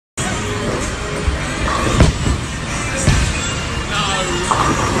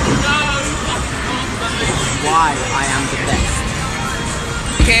why I am the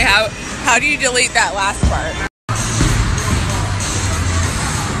best. Okay, how do you delete that last part?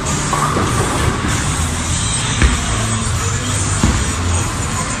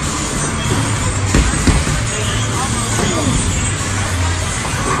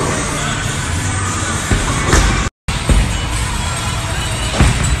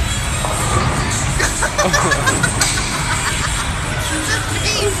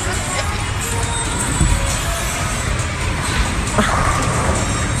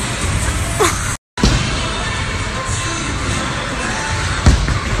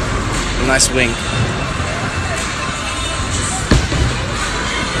 Nice wink.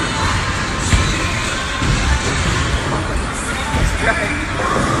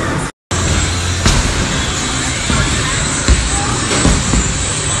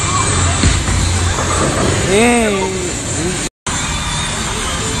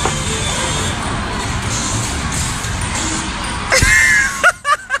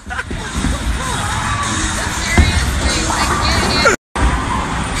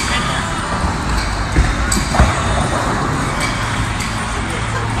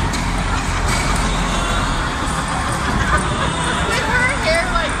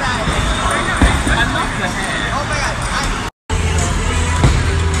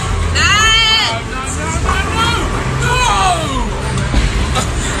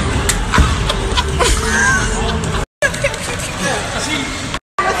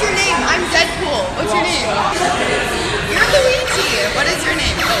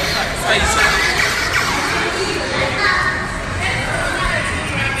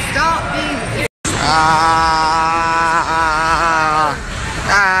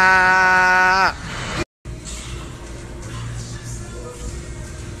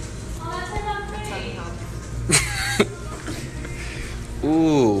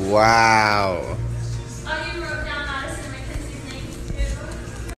 Ooh, wow. Oh, you wrote down Madison McKenzie's name too.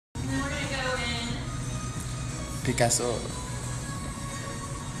 And then we're gonna go in. Picasso. In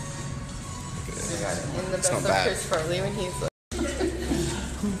the It's best not of bad. Chris Farley when he's like,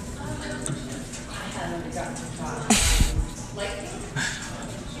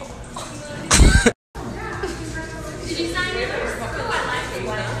 Did you sign your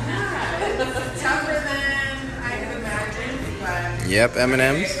tougher than I could imagine, but Yep,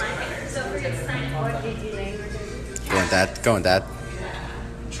 M&M's. So we're gonna sign it. Go on, Dad. Go on, Dad.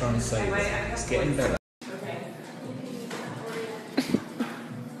 Trying to say it's getting better.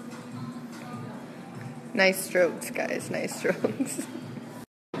 nice strokes, guys. Nice strokes.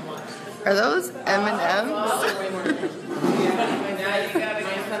 Are those M&M's?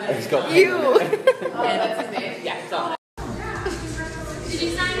 He's got You. Did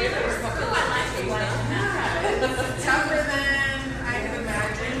you sign your Tougher than I could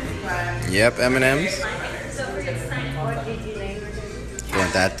imagine, but Yep, M&M's. So we're gonna sign it. Go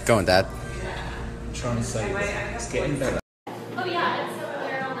on, Dad. Go on, Dad. trying to say it's getting better. Oh yeah, it's over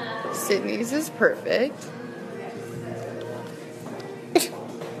there on the. Sydney's is perfect.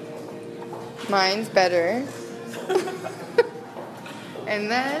 Mine's better. And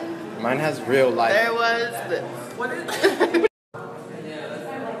then Mine has real life. there was this. What is it?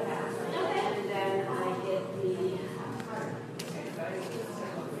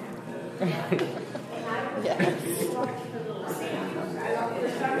 Yes.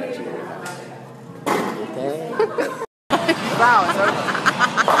 Wow.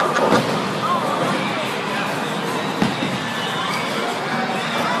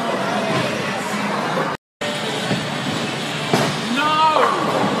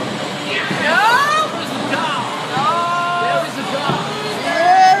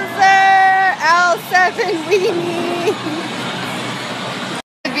 Weenie.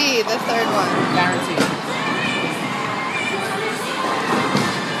 Be the third one. Guaranteed.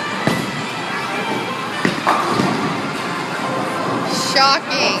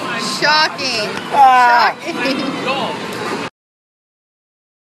 Shocking. Shocking. Shocking.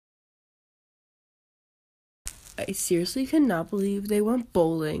 I seriously could not believe they went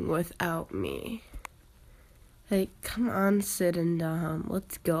bowling without me. Like, come on, Sid and Dom,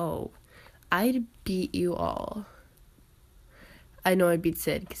 let's go. I'd beat you all. I know I'd beat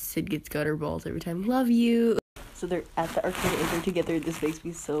Sid, because Sid gets gutter balls every time. Love you! So they're at the arcade and they're together. This makes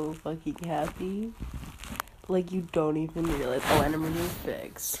me so fucking happy. Like, you don't even realize. Oh, and I'm gonna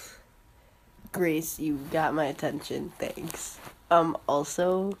fix. Grace, you got my attention. Thanks.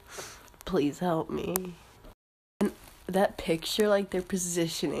 Also, please help me. And that picture, like, they're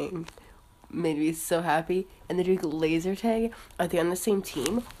positioning made me so happy. And they're doing laser tag. Are they on the same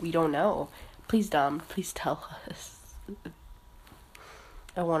team? We don't know. Please, Dom, please tell us.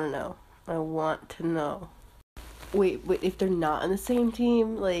 I want to know. I want to know. Wait, if they're not on the same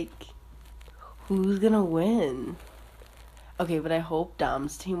team, like, who's gonna win? Okay, but I hope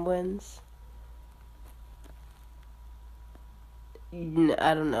Dom's team wins.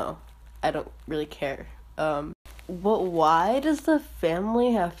 I don't know. I don't really care. But why does the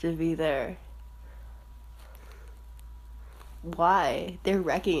family have to be there? Why? They're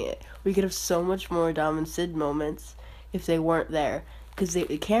wrecking it. We could have so much more Dom and Sid moments if they weren't there. Because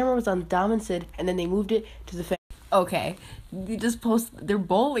the camera was on Dom and Sid, and then they moved it to the family. Okay, you just they're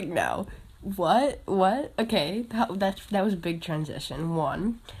bowling now. What? Okay, that was a big transition.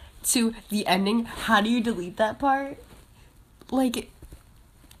 1. 2, the ending. How do you delete that part? Like,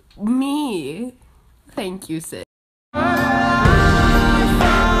 me. Thank you, Sid.